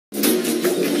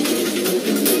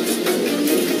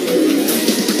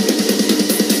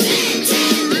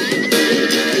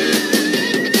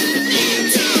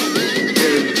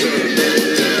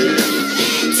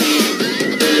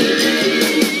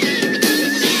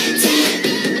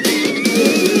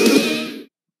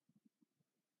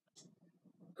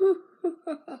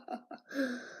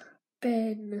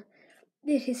Ben,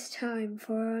 it is time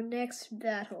for our next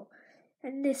battle,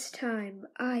 and this time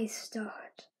I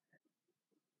start.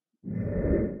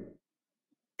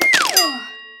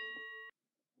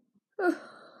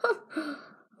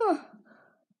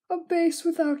 A base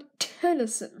without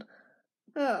Tennyson.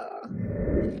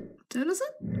 Tennyson?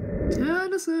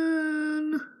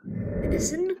 Tennyson!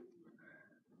 Tennyson?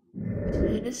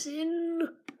 Tennyson?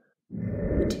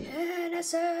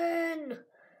 Tennyson!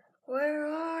 Where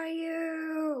are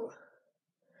you?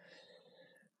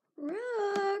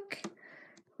 Rook!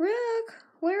 Rook!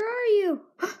 Where are you?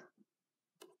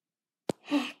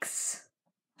 Hex!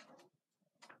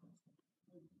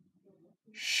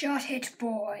 Shut it,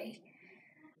 boy.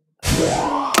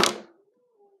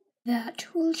 That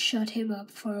will shut him up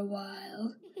for a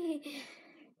while.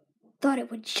 Thought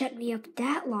it would shut me up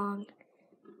that long.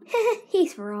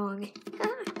 He's wrong.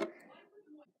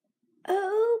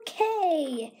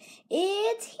 Okay,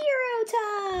 it's hero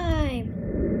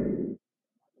time!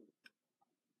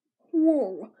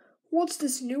 Whoa, what's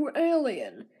this new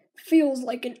alien? Feels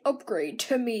like an upgrade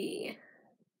to me.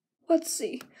 Let's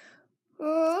see.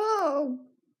 Oh!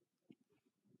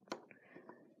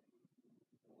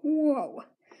 Whoa,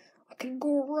 I can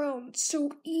go around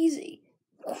so easy.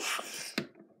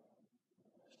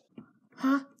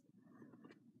 Huh?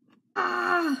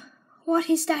 Ah, what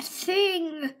is that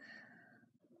thing?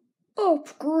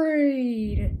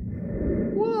 Upgrade!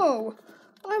 Whoa,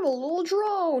 I'm a little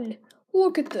drone.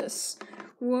 Look at this.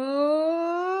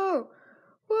 Whoa!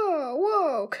 Whoa,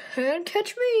 whoa, can't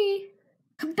catch me.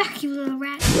 Come back, you little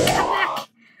rat. Come back.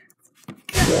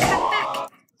 Come back.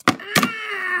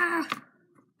 Ah!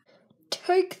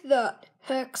 Take that,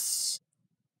 Hex.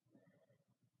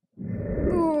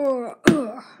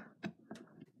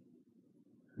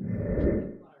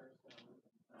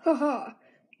 Haha,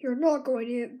 you're not going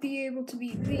to be able to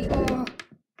beat me.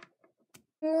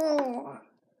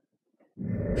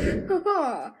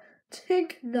 Haha,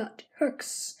 take that,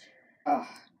 Hex.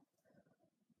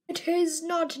 It is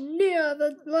not near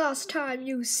the last time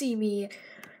you see me.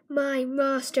 My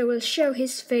master will show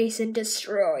his face and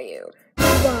destroy you.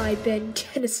 Goodbye, Ben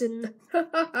Tennyson.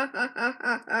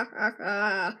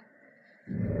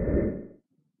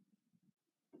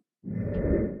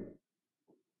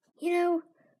 You know,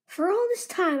 for all this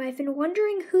time I've been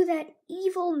wondering who that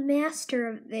evil master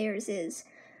of theirs is.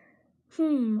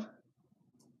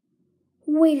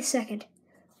 Wait a second.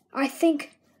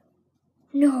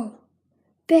 No.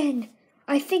 Ben,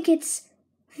 I think it's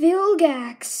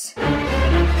Vilgax.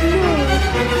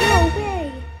 No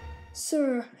way.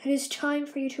 Sir, it is time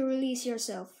for you to release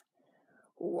yourself.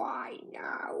 Why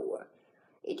now?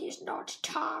 It is not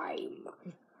time.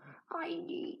 I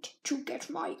need to get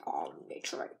my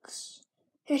Omnitrix.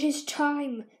 It is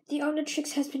time. The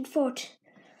Omnitrix has been fought.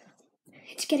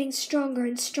 It's getting stronger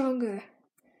and stronger.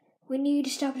 We need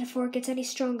to stop it before it gets any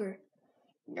stronger.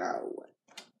 No.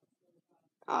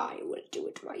 I will do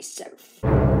it myself.